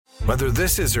Whether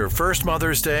this is her first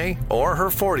Mother's Day or her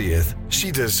 40th, she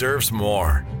deserves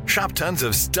more. Shop tons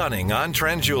of stunning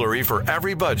on-trend jewelry for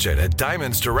every budget at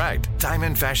Diamonds Direct.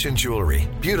 Diamond fashion jewelry,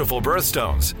 beautiful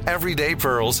birthstones, everyday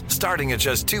pearls starting at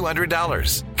just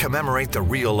 $200. Commemorate the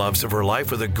real loves of her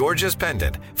life with a gorgeous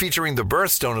pendant featuring the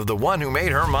birthstone of the one who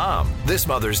made her mom. This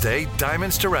Mother's Day,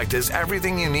 Diamonds Direct is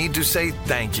everything you need to say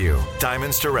thank you.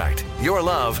 Diamonds Direct, your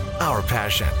love, our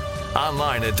passion.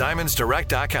 Online at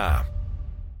diamondsdirect.com.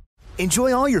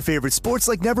 Enjoy all your favorite sports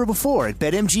like never before at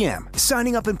BetMGM.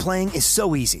 Signing up and playing is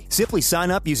so easy. Simply sign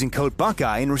up using code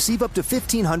Buckeye and receive up to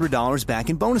 $1,500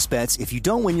 back in bonus bets if you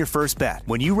don't win your first bet.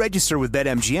 When you register with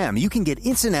BetMGM, you can get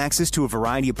instant access to a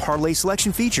variety of parlay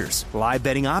selection features, live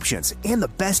betting options, and the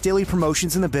best daily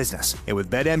promotions in the business. And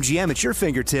with BetMGM at your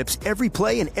fingertips, every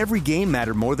play and every game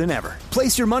matter more than ever.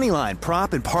 Place your moneyline,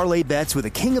 prop, and parlay bets with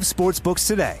the king of sportsbooks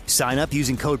today. Sign up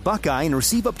using code Buckeye and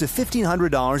receive up to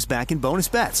 $1,500 back in bonus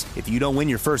bets if you don't win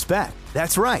your first bet.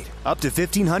 That's right, up to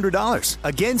 $1,500.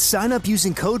 Again, sign up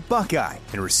using code Buckeye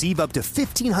and receive up to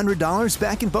 $1,500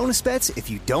 back in bonus bets if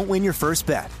you don't win your first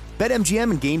bet.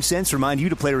 BetMGM and GameSense remind you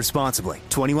to play responsibly.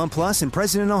 21 plus and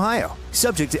present in Ohio.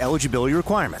 Subject to eligibility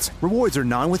requirements. Rewards are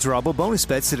non-withdrawable bonus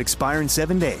bets that expire in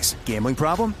 7 days. Gambling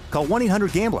problem? Call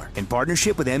 1-800-GAMBLER in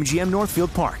partnership with MGM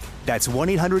Northfield Park. That's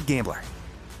 1-800-GAMBLER.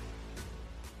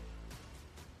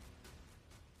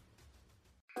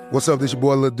 What's up, this your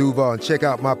boy Lil Duval, and check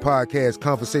out my podcast,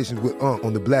 Conversations with Unc,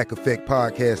 on the Black Effect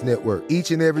Podcast Network.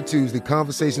 Each and every Tuesday,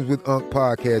 Conversations with Unc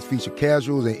podcast feature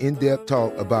casuals and in-depth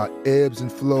talk about ebbs and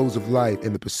flows of life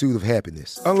and the pursuit of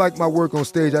happiness. Unlike my work on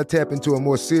stage, I tap into a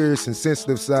more serious and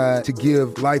sensitive side to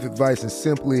give life advice and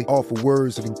simply offer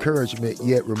words of encouragement,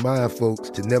 yet remind folks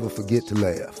to never forget to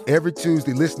laugh. Every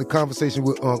Tuesday, listen to Conversation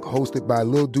with Unc, hosted by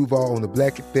Lil Duval on the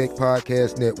Black Effect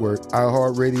Podcast Network,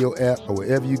 iHeartRadio app, or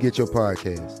wherever you get your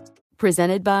podcasts.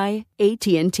 Presented by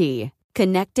AT&T.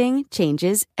 Connecting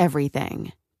changes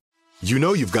everything. You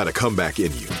know you've got a comeback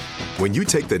in you. When you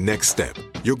take the next step,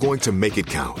 you're going to make it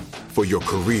count. For your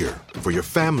career, for your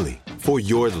family, for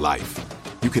your life.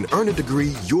 You can earn a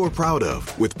degree you're proud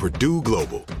of with Purdue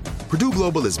Global. Purdue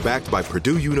Global is backed by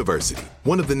Purdue University,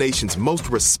 one of the nation's most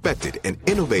respected and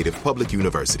innovative public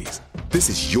universities. This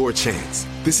is your chance.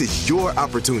 This is your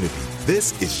opportunity.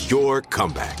 This is your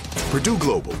comeback. Purdue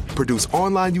Global, Purdue's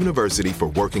online university for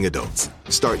working adults.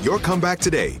 Start your comeback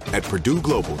today at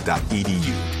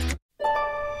purdueglobal.edu.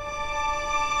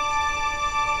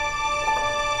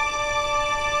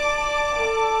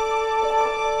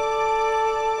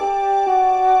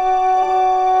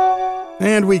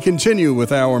 And we continue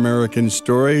with Our American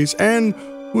Stories and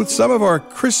with some of our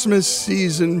Christmas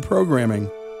season programming.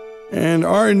 And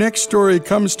our next story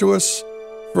comes to us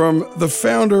from the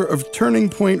founder of Turning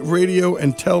Point Radio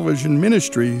and Television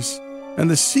Ministries and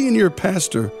the senior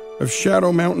pastor of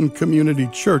Shadow Mountain Community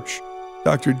Church,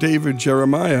 Dr. David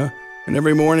Jeremiah. And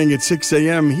every morning at 6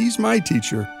 a.m., he's my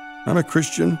teacher. I'm a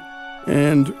Christian,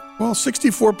 and,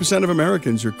 64% of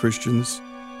Americans are Christians.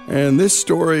 And this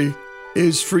story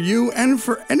is for you and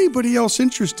for anybody else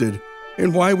interested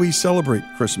in why we celebrate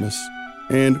Christmas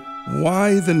and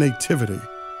why the Nativity.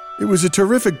 It was a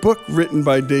terrific book written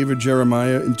by David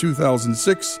Jeremiah in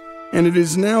 2006, and it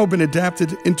has now been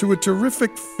adapted into a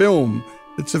terrific film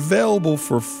that's available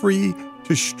for free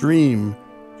to stream.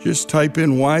 Just type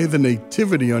in Why the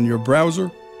Nativity on your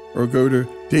browser or go to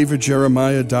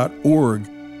davidjeremiah.org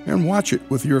and watch it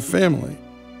with your family.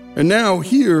 And now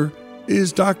here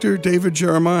is Dr. David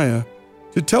Jeremiah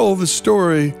to tell the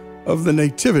story of the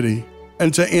Nativity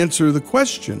and to answer the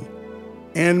question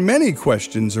and many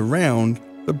questions around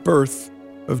the birth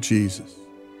of Jesus.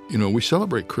 You know, we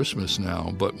celebrate Christmas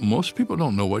now, but most people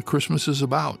don't know what Christmas is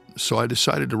about. So I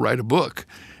decided to write a book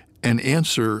and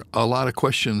answer a lot of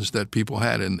questions that people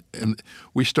had. And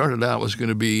we started out, it was going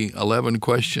to be 11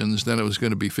 questions, then it was going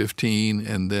to be 15,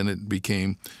 and then it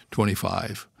became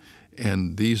 25.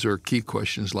 And these are key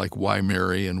questions like why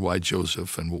Mary and why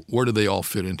Joseph and where do they all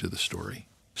fit into the story.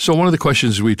 So one of the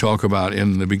questions we talk about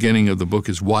in the beginning of the book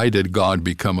is why did God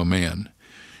become a man?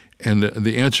 And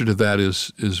the answer to that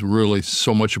is really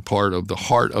so much a part of the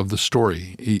heart of the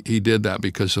story. He did that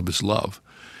because of his love.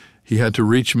 He had to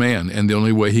reach man, and the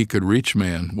only way he could reach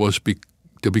man was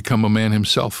to become a man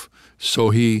himself. So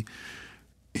he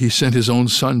sent his own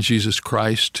son, Jesus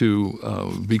Christ,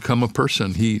 to become a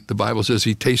person. The Bible says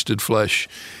he tasted flesh,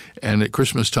 and at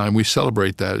Christmas time we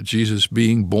celebrate that, Jesus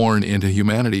being born into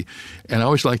humanity. And I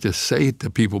always like to say it to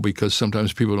people because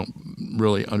sometimes people don't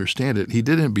really understand it. He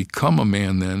didn't become a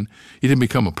man then. He didn't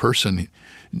become a person.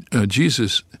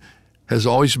 Jesus has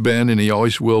always been and he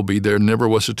always will be. There never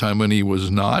was a time when he was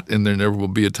not, and there never will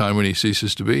be a time when he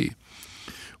ceases to be.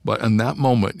 But in that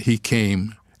moment, he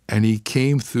came, and he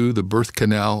came through the birth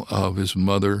canal of his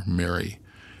mother, Mary,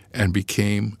 and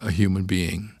became a human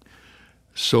being,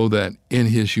 so that in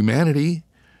his humanity,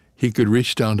 he could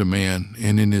reach down to man,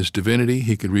 and in his divinity,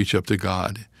 he could reach up to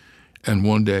God. And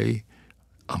one day,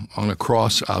 on a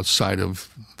cross outside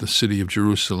of the city of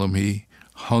Jerusalem, he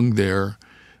hung there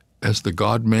as the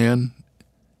God-man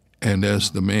and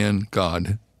as the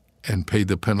man-God, and paid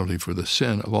the penalty for the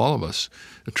sin of all of us.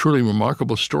 A truly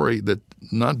remarkable story that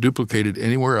not duplicated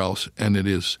anywhere else, and it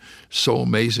is so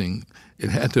amazing. It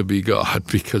had to be God,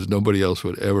 because nobody else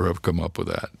would ever have come up with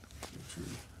that.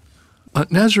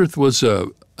 Nazareth was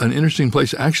an interesting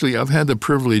place. Actually, I've had the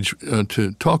privilege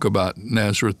to talk about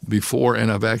Nazareth before,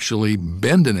 and I've actually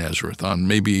been to Nazareth on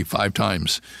maybe 5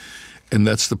 times. And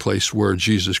that's the place where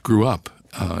Jesus grew up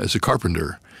as a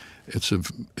carpenter. It's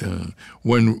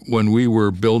when we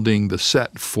were building the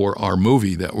set for our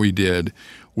movie that we did,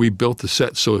 we built the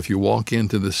set so if you walk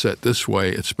into the set this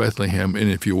way, it's Bethlehem, and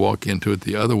if you walk into it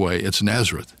the other way, it's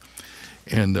Nazareth.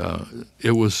 And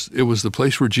it was the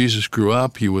place where Jesus grew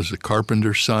up. He was a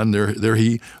carpenter's son. There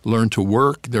he learned to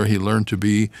work. There he learned to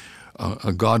be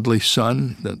a godly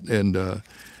son. And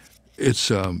it's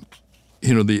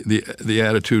the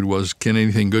attitude was, can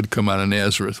anything good come out of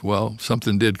Nazareth? Well,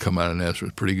 something did come out of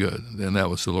Nazareth pretty good, and that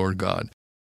was the Lord God.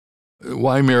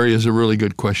 Why Mary is a really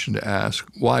good question to ask.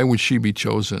 Why would she be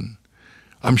chosen?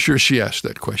 I'm sure she asked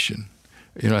that question.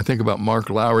 I think about Mark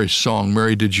Lowry's song,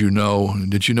 Mary, Did you know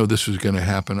this was going to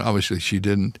happen? Obviously, she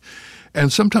didn't.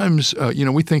 And sometimes,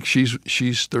 we think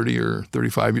she's 30 or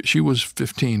 35. She was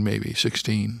 15, maybe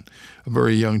 16, a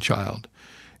very young child.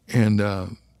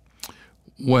 And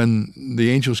when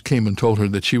the angels came and told her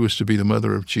that she was to be the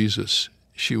mother of Jesus,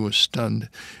 she was stunned.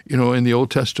 In the Old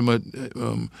Testament,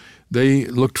 they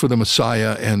looked for the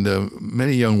Messiah, and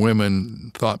many young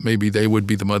women thought maybe they would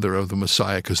be the mother of the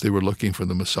Messiah because they were looking for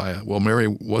the Messiah. Well, Mary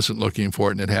wasn't looking for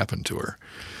it, and it happened to her.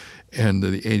 And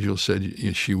the angel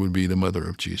said she would be the mother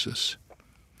of Jesus.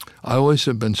 I always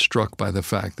have been struck by the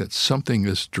fact that something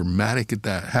as dramatic as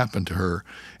that happened to her,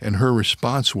 and her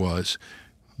response was,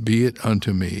 be it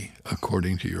unto me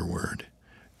according to your word.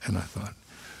 And I thought,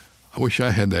 I wish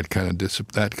I had that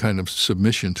kind of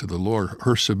submission to the Lord.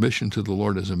 Her submission to the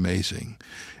Lord is amazing.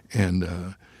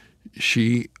 And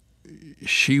she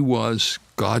was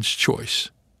God's choice,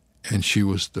 and she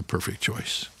was the perfect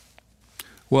choice.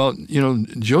 Well,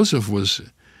 Joseph was,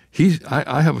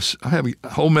 I have a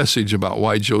whole message about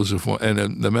why Joseph,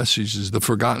 and the message is the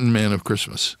forgotten man of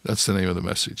Christmas. That's the name of the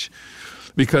message.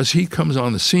 Because he comes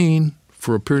on the scene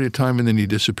for a period of time, and then he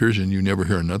disappears, and you never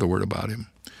hear another word about him.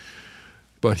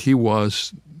 But he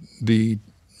was the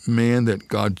man that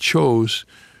God chose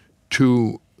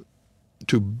to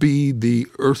be the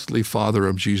earthly father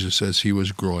of Jesus as he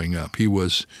was growing up.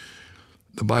 The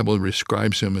Bible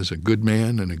describes him as a good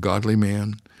man and a godly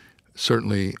man,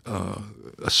 certainly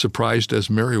surprised as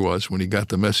Mary was when he got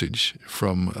the message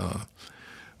from.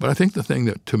 But I think the thing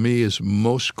that to me is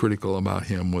most critical about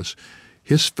him was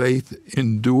his faith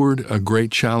endured a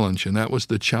great challenge, and that was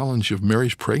the challenge of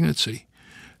Mary's pregnancy.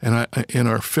 And in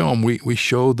our film, we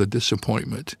show the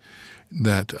disappointment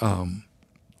that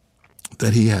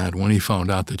he had when he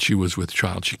found out that she was with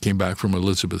child. She came back from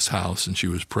Elizabeth's house, and she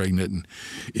was pregnant, and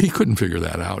he couldn't figure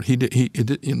that out.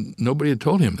 Nobody had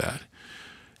told him that.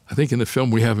 I think in the film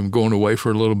we have him going away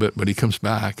for a little bit, but he comes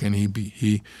back, and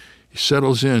he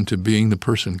settles into being the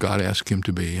person God asked him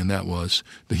to be, and that was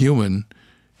the human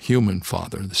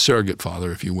father, the surrogate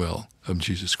father, if you will, of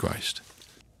Jesus Christ.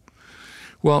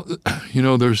 Well,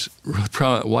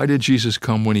 why did Jesus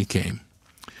come when he came?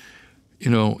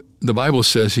 The Bible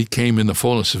says he came in the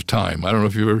fullness of time. I don't know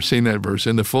if you've ever seen that verse.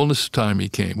 In the fullness of time he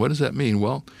came. What does that mean?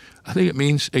 Well, I think it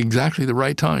means exactly the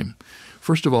right time.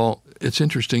 First of all, it's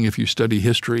interesting if you study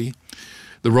history.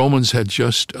 The Romans had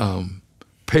just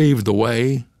paved the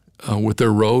way with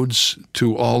their roads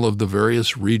to all of the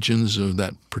various regions of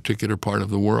that particular part of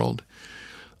the world.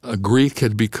 Greek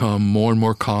had become more and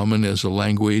more common as a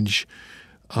language.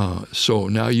 So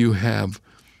now you have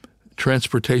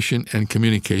transportation and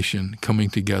communication coming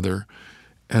together,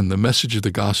 and the message of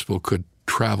the gospel could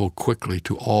travel quickly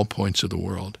to all points of the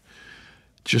world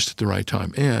just at the right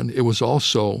time. And it was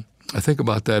also, I think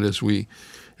about that as we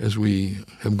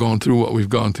have gone through what we've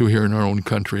gone through here in our own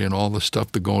country and all the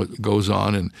stuff that goes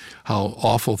on and how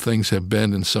awful things have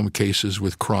been in some cases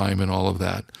with crime and all of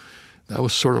that. That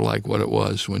was sort of like what it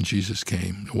was when Jesus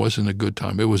came. It wasn't a good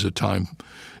time. It was a time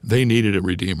they needed a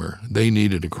Redeemer. They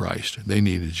needed a Christ. They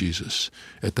needed Jesus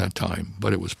at that time.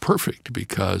 But it was perfect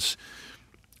because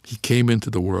he came into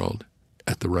the world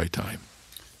at the right time.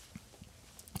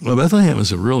 Well, Bethlehem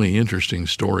is a really interesting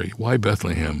story. Why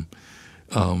Bethlehem?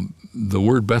 The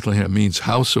word Bethlehem means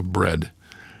house of bread,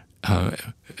 and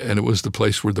it was the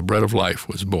place where the bread of life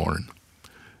was born.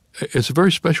 It's a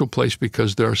very special place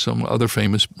because there are some other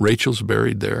famous. Rachel's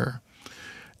buried there,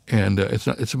 and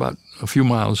it's about a few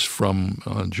miles from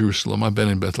Jerusalem. I've been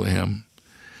in Bethlehem,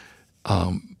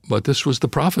 but this was the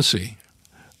prophecy.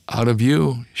 Out of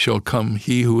you shall come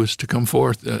he who is to come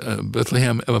forth,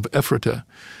 Bethlehem of Ephratah.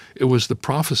 It was the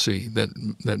prophecy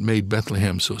that made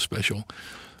Bethlehem so special.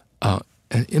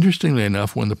 And interestingly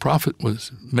enough, when the prophet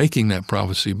was making that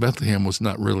prophecy, Bethlehem was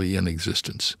not really in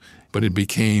existence, but it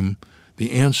became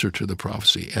the answer to the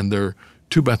prophecy. And there are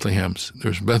two Bethlehems.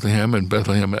 There's Bethlehem and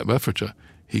Bethlehem at Ephratah.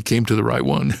 He came to the right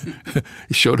one.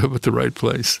 He showed up at the right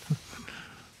place.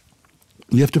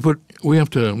 We have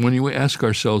to, when you ask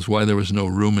ourselves why there was no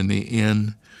room in the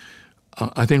inn,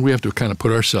 I think we have to kind of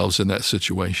put ourselves in that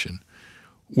situation.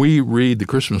 We read the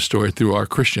Christmas story through our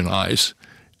Christian eyes,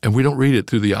 and we don't read it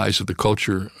through the eyes of the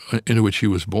culture into which he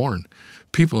was born.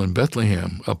 People in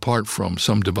Bethlehem, apart from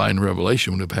some divine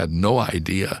revelation, would have had no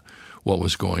idea what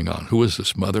was going on. Who is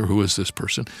this mother? Who is this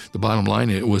person? The bottom line,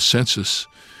 it was census.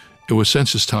 It was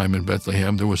census time in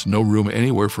Bethlehem. There was no room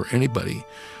anywhere for anybody.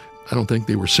 I don't think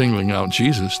they were singling out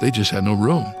Jesus. They just had no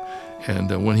room.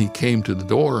 And when he came to the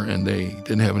door and they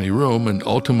didn't have any room and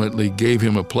ultimately gave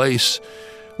him a place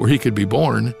where he could be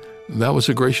born, that was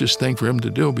a gracious thing for him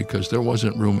to do because there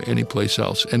wasn't room anyplace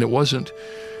else. And it wasn't,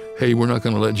 hey, we're not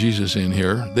going to let Jesus in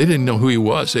here. They didn't know who he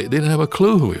was. They didn't have a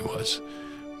clue who he was.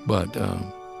 But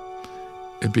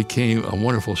it became a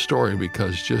wonderful story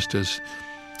because just as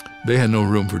they had no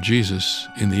room for Jesus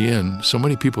in the inn, so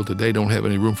many people today don't have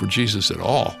any room for Jesus at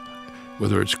all,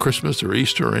 whether it's Christmas or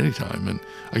Easter or any time. And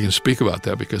I can speak about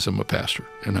that because I'm a pastor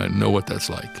and I know what that's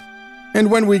like. And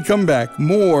when we come back,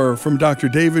 more from Dr.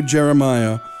 David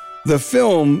Jeremiah, the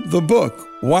film, the book,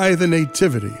 Why the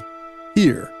Nativity,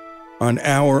 here on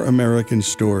Our American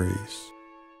Stories.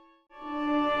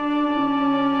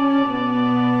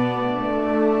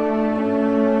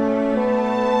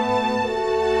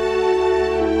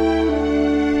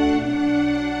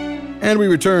 And we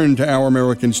return to Our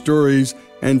American Stories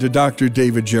and to Dr.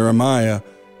 David Jeremiah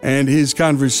and his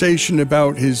conversation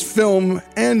about his film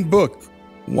and book,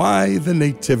 Why the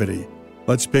Nativity.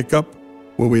 Let's pick up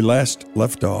where we last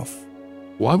left off.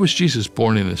 Why was Jesus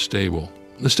born in a stable?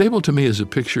 The stable to me is a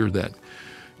picture that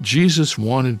Jesus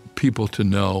wanted people to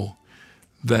know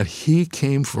that he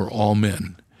came for all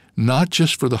men, not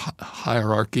just for the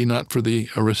hierarchy, not for the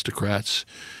aristocrats.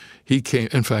 He came,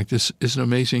 in fact, this is an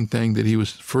amazing thing that he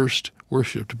was first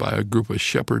worshipped by a group of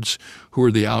shepherds who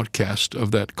were the outcast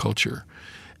of that culture.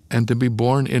 And to be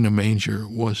born in a manger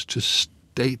was to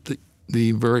state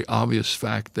the very obvious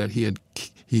fact that he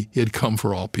had come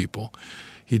for all people.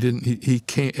 He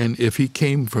came, and if he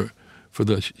came for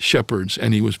the shepherds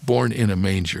and he was born in a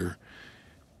manger,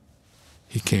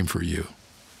 he came for you.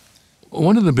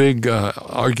 One of the big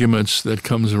arguments that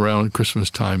comes around Christmas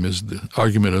time is the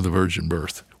argument of the virgin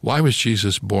birth. Why was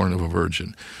Jesus born of a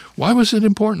virgin? Why was it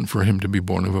important for him to be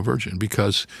born of a virgin?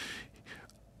 Because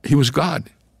he was God.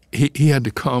 He had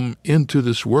to come into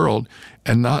this world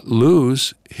and not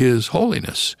lose his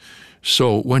holiness.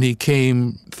 So when he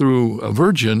came through a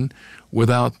virgin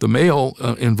without the male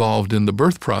involved in the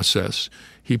birth process,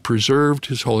 he preserved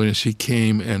his holiness. He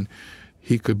came and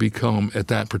he could become, at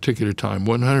that particular time,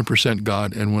 100%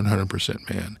 God and 100%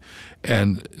 man.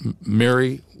 And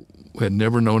Mary had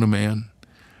never known a man.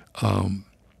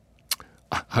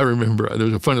 I remember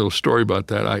there's a funny little story about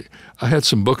that. I had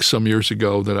some books some years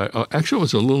ago that actually it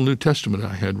was a little New Testament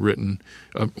I had written,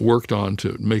 worked on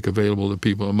to make available to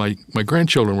people. My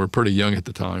grandchildren were pretty young at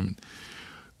the time.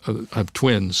 I have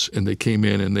twins, and they came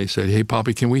in and they said, "Hey,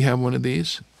 Poppy, can we have one of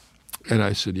these?" And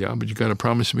I said, "Yeah, but you got to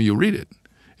promise me you'll read it."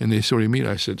 And they said, "What do you mean?"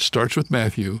 I said, "It starts with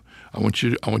Matthew. I want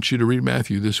you to read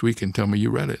Matthew this week and tell me you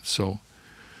read it." So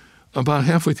about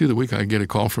halfway through the week, I get a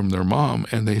call from their mom,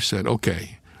 and they said,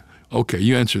 okay,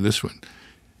 you answer this one.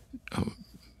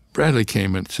 Bradley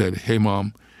came and said, "Hey,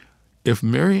 Mom, if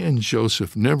Mary and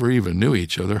Joseph never even knew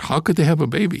each other, how could they have a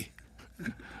baby?"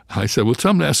 I said, "Well,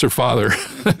 tell them to ask their father."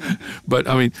 But,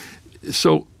 I mean,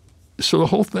 so the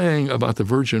whole thing about the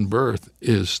virgin birth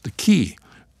is the key.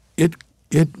 It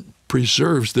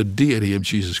preserves the deity of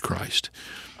Jesus Christ.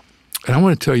 And I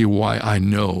want to tell you why I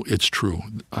know it's true.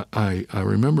 I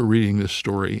remember reading this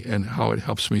story and how it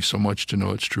helps me so much to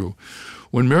know it's true.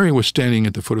 When Mary was standing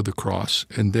at the foot of the cross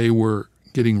and they were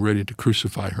getting ready to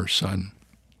crucify her son,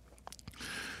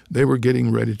 they were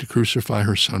getting ready to crucify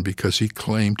her son because he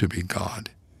claimed to be God.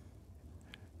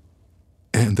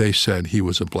 And they said he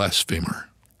was a blasphemer.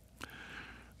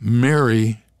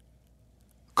 Mary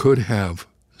could have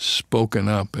spoken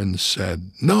up and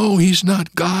said, "No, he's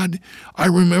not God. I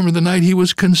remember the night he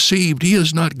was conceived. He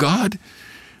is not God."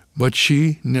 But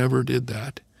she never did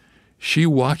that. She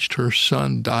watched her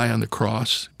son die on the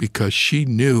cross because she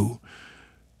knew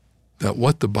that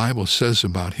what the Bible says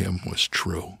about him was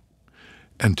true.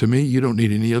 And to me, you don't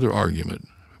need any other argument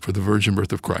for the virgin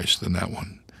birth of Christ than that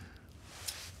one.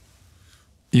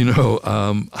 You know,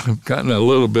 I've gotten a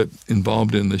little bit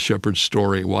involved in the shepherd's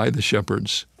story. Why the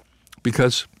shepherds?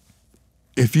 Because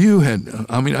if you had,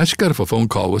 I just got off a phone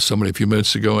call with somebody a few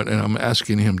minutes ago, and I'm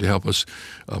asking him to help us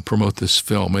promote this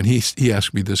film. And he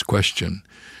asked me this question: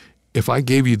 if I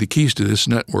gave you the keys to this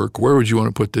network, where would you want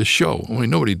to put this show?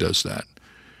 Nobody does that.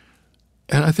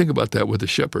 And I think about that with the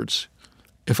shepherds.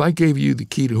 If I gave you the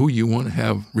key to who you want to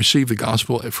have receive the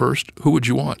gospel at first, who would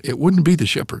you want? It wouldn't be the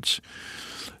shepherds.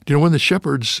 You know, when the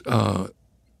shepherds,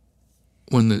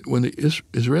 when the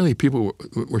Israeli people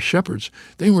were shepherds,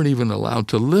 they weren't even allowed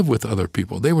to live with other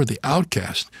people. They were the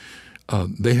outcast.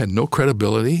 They had no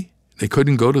credibility. They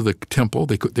couldn't go to the temple.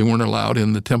 They weren't allowed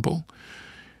in the temple.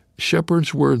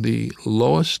 Shepherds were the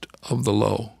lowest of the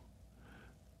low.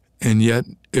 And yet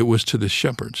it was to the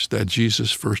shepherds that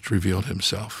Jesus first revealed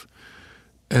himself,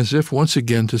 as if once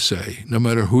again to say, no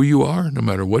matter who you are, no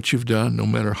matter what you've done, no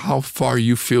matter how far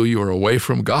you feel you are away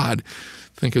from God,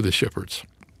 think of the shepherds.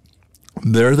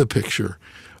 They're the picture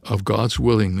of God's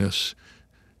willingness.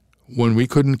 When we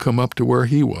couldn't come up to where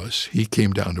he was, he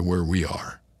came down to where we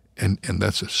are. And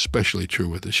that's especially true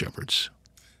with the shepherds.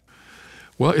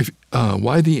 Well,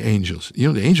 why the angels? You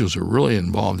know, the angels are really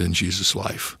involved in Jesus'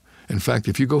 life. In fact,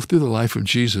 if you go through the life of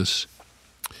Jesus,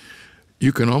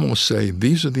 you can almost say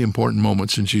these are the important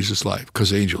moments in Jesus' life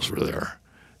because angels were there.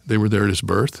 They were there at his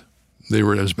birth. They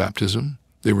were at his baptism.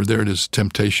 They were there at his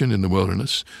temptation in the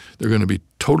wilderness. They're going to be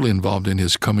totally involved in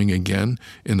his coming again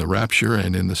in the rapture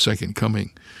and in the second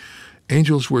coming.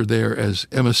 Angels were there as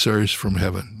emissaries from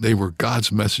heaven. They were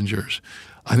God's messengers.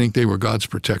 I think they were God's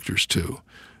protectors too.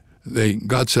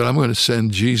 God said, I'm going to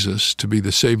send Jesus to be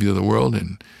the Savior of the world,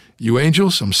 and you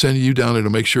angels, I'm sending you down there to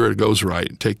make sure it goes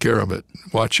right. Take care of it.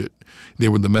 Watch it. They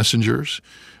were the messengers.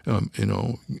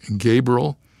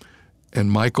 Gabriel and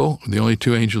Michael, the only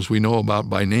two angels we know about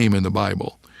by name in the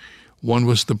Bible. One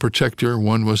was the protector,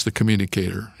 one was the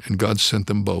communicator, and God sent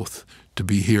them both to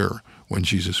be here when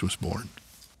Jesus was born.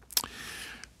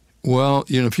 Well,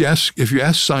 you know, if you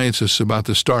ask scientists about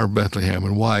the Star of Bethlehem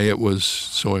and why it was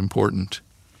so important,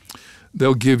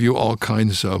 they'll give you all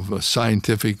kinds of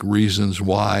scientific reasons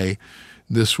why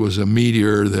this was a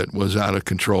meteor that was out of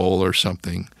control or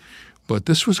something. But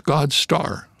this was God's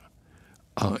star.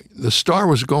 The star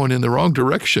was going in the wrong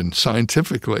direction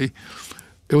scientifically.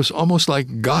 It was almost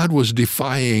like God was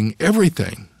defying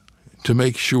everything to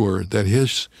make sure that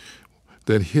his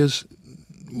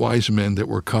wise men that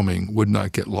were coming would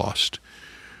not get lost.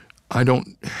 I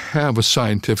don't have a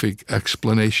scientific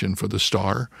explanation for the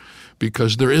star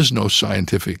because there is no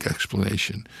scientific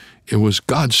explanation. It was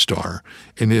God's star,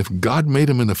 and if God made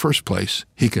him in the first place,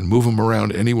 he can move him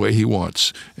around any way he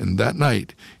wants. And that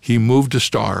night, he moved a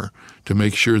star to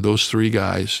make sure those three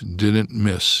guys didn't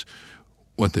miss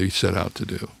what they set out to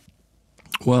do.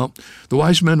 Well, the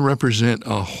wise men represent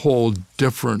a whole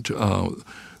different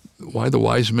why the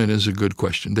wise men is a good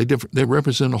question. They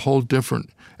represent a whole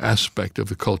different aspect of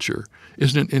the culture.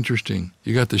 Isn't it interesting?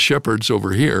 You got the shepherds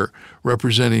over here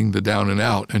representing the down and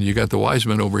out, and you got the wise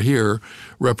men over here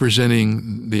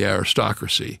representing the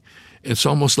aristocracy. It's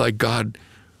almost like God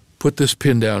put this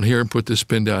pin down here and put this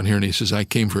pin down here, and he says, I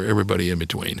came for everybody in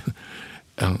between.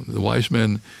 The wise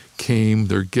men came.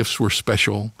 Their gifts were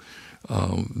special.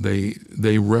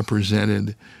 They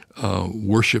represented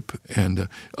worship, and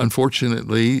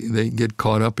unfortunately, they get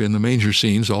caught up in the manger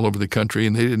scenes all over the country,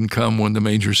 and they didn't come when the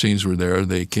manger scenes were there.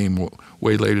 They came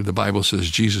way later. The Bible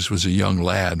says Jesus was a young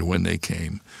lad when they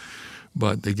came.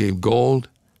 But they gave gold,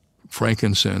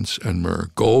 frankincense, and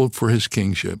myrrh. Gold for his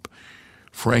kingship,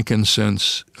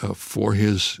 frankincense for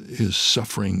his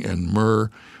suffering, and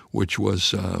myrrh, which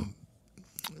was a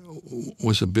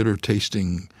bitter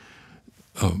tasting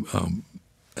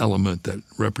element that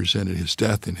represented his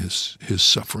death and his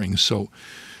suffering. So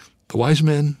the wise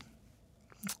men,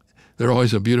 they're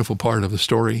always a beautiful part of the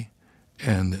story,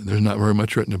 and there's not very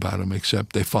much written about them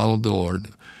except they followed the Lord.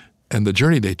 And the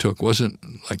journey they took wasn't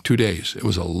like 2 days. It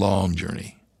was a long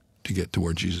journey to get to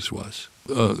where Jesus was.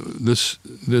 This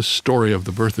story of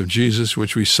the birth of Jesus,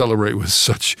 which we celebrate with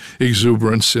such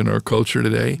exuberance in our culture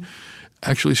today,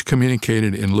 actually is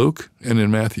communicated in Luke and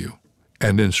in Matthew.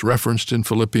 And it's referenced in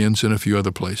Philippians and a few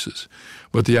other places.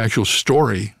 But the actual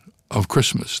story of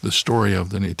Christmas, the story of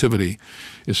the Nativity,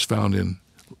 is found in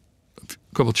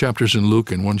a couple chapters in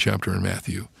Luke and one chapter in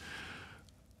Matthew.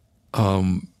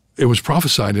 It was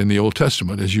prophesied in the Old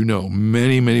Testament, as you know,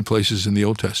 many, many places in the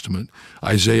Old Testament.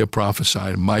 Isaiah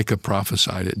prophesied, Micah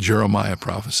prophesied it, Jeremiah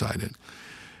prophesied it.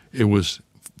 It was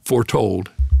foretold,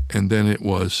 and then it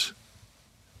was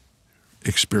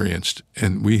experienced.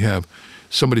 And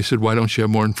somebody said, why don't you have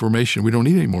more information? We don't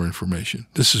need any more information.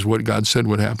 This is what God said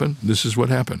would happen. This is what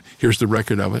happened. Here's the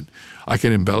record of it. I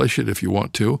can embellish it if you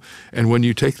want to. And when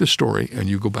you take the story and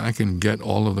you go back and get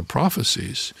all of the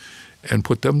prophecies and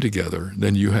put them together,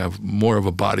 then you have more of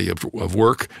a body of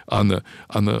work on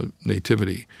the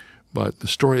nativity. But the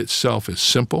story itself is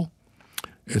simple.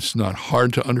 It's not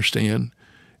hard to understand,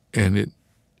 and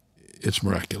it's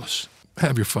miraculous.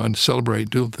 Have your fun,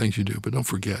 celebrate, do the things you do, but don't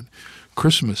forget,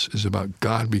 Christmas is about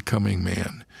God becoming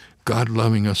man, God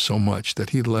loving us so much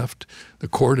that he left the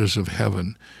corridors of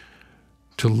heaven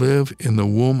to live in the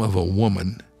womb of a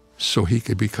woman so he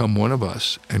could become one of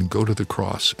us and go to the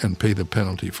cross and pay the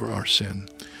penalty for our sin.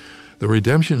 The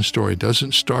redemption story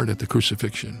doesn't start at the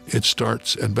crucifixion. It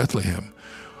starts at Bethlehem,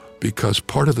 because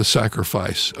part of the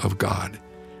sacrifice of God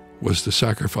was the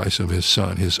sacrifice of his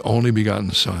son, his only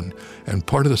begotten son. And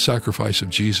part of the sacrifice of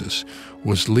Jesus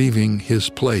was leaving his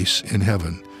place in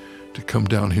heaven to come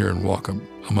down here and walk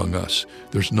among us.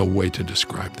 There's no way to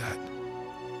describe that.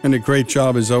 And a great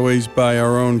job, as always, by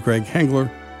our own Greg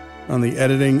Hengler on the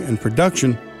editing and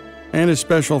production. And a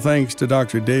special thanks to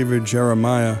Dr. David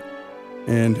Jeremiah.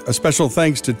 And a special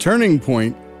thanks to Turning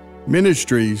Point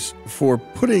Ministries for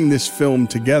putting this film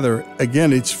together.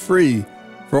 Again, it's free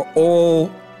for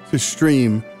all to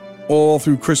stream all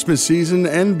through Christmas season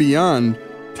and beyond.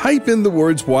 Type in the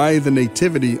words "Why the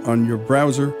Nativity" on your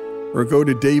browser or go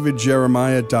to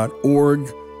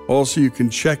davidjeremiah.org. Also, you can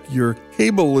check your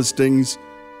cable listings.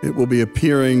 It will be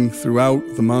appearing throughout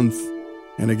the month.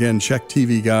 And again, check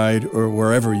TV Guide or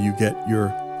wherever you get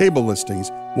your cable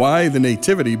listings. Why the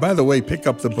Nativity? By the way, pick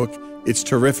up the book. It's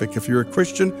terrific. If you're a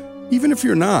Christian, even if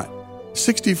you're not,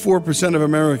 64% of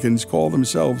Americans call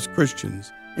themselves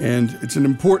Christians. And it's an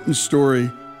important story.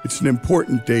 It's an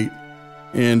important date.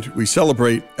 And we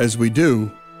celebrate as we do.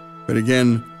 But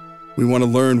again, we want to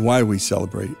learn why we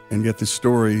celebrate and get the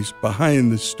stories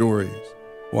behind the stories.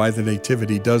 Why the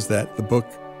Nativity does that, the book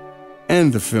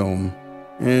and the film.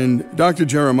 And Dr.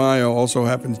 Jeremiah also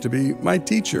happens to be my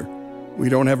teacher. We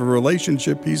don't have a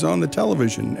relationship. He's on the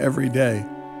television every day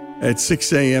at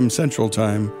 6 a.m. Central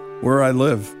Time where I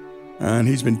live. And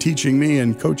he's been teaching me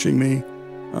and coaching me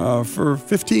for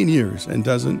 15 years and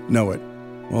doesn't know it.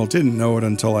 Well, didn't know it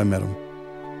until I met him.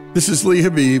 This is Lee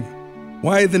Habib,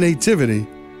 Why the Nativity,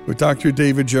 with Dr.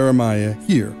 David Jeremiah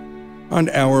here on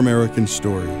Our American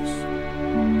Stories.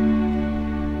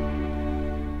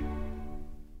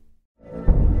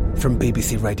 From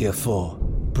BBC Radio 4,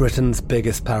 Britain's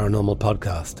biggest paranormal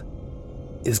podcast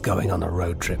is going on a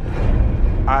road trip.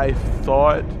 I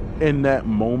thought in that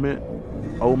moment,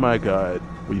 oh my God,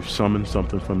 we've summoned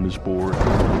something from this board.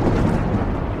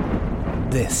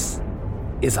 This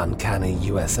is Uncanny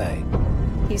USA.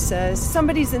 He says,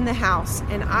 somebody's in the house,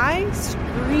 and I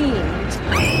screamed.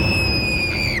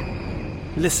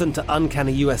 Listen to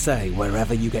Uncanny USA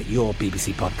wherever you get your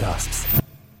BBC podcasts,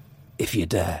 if you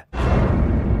dare.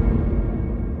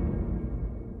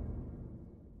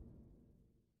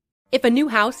 If a new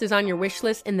house is on your wish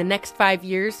list in the next 5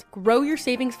 years, grow your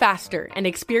savings faster and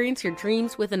experience your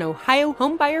dreams with an Ohio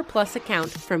Homebuyer Plus account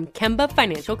from Kemba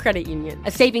Financial Credit Union.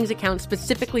 A savings account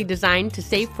specifically designed to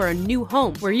save for a new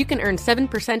home, where you can earn 7%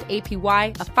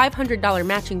 APY, a $500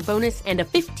 matching bonus, and a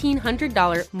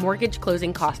 $1,500 mortgage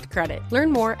closing cost credit. Learn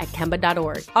more at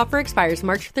Kemba.org. Offer expires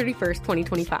March 31st,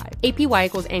 2025. APY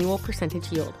equals annual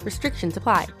percentage yield. Restrictions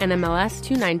apply. NMLS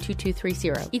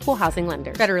 292230. Equal housing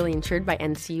lender. Federally insured by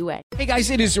NCUA. Hey guys,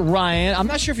 it is Ryan. I'm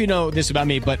not sure if you know this about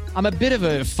me, but I'm a bit of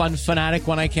a fun fanatic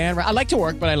when I can. I like to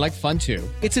work, but I like fun too.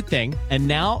 It's a thing. And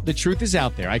now the truth is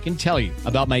out there. I can tell you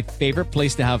about my favorite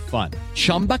place to have fun.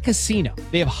 Chumba Casino.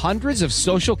 They have hundreds of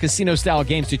social casino style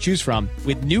games to choose from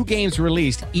with new games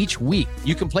released each week.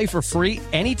 You can play for free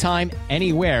anytime,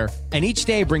 anywhere. And each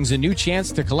day brings a new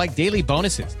chance to collect daily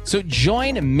bonuses. So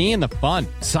join me in the fun.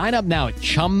 Sign up now at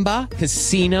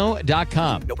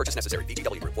ChumbaCasino.com. No purchase necessary.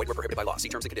 VGW Group. Void where prohibited by law. See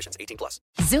terms and conditions. 18+.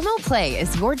 Xumo Play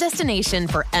is your destination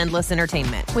for endless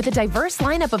entertainment. With a diverse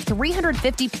lineup of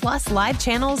 350+ live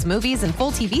channels, movies, and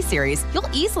full TV series, you'll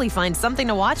easily find something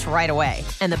to watch right away.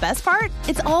 And the best part?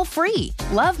 It's all free.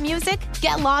 Love music?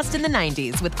 Get lost in the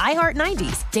 90s with iHeart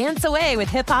 90s. Dance away with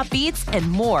hip-hop beats and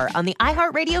more on the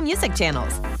iHeartRadio music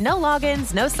channels. No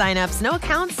logins, no signups, no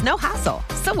accounts, no hassle.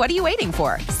 So what are you waiting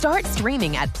for? Start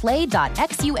streaming at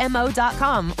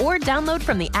play.xumo.com or download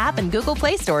from the app and Google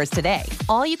Play stores today.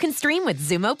 All you can stream with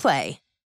Xumo Play.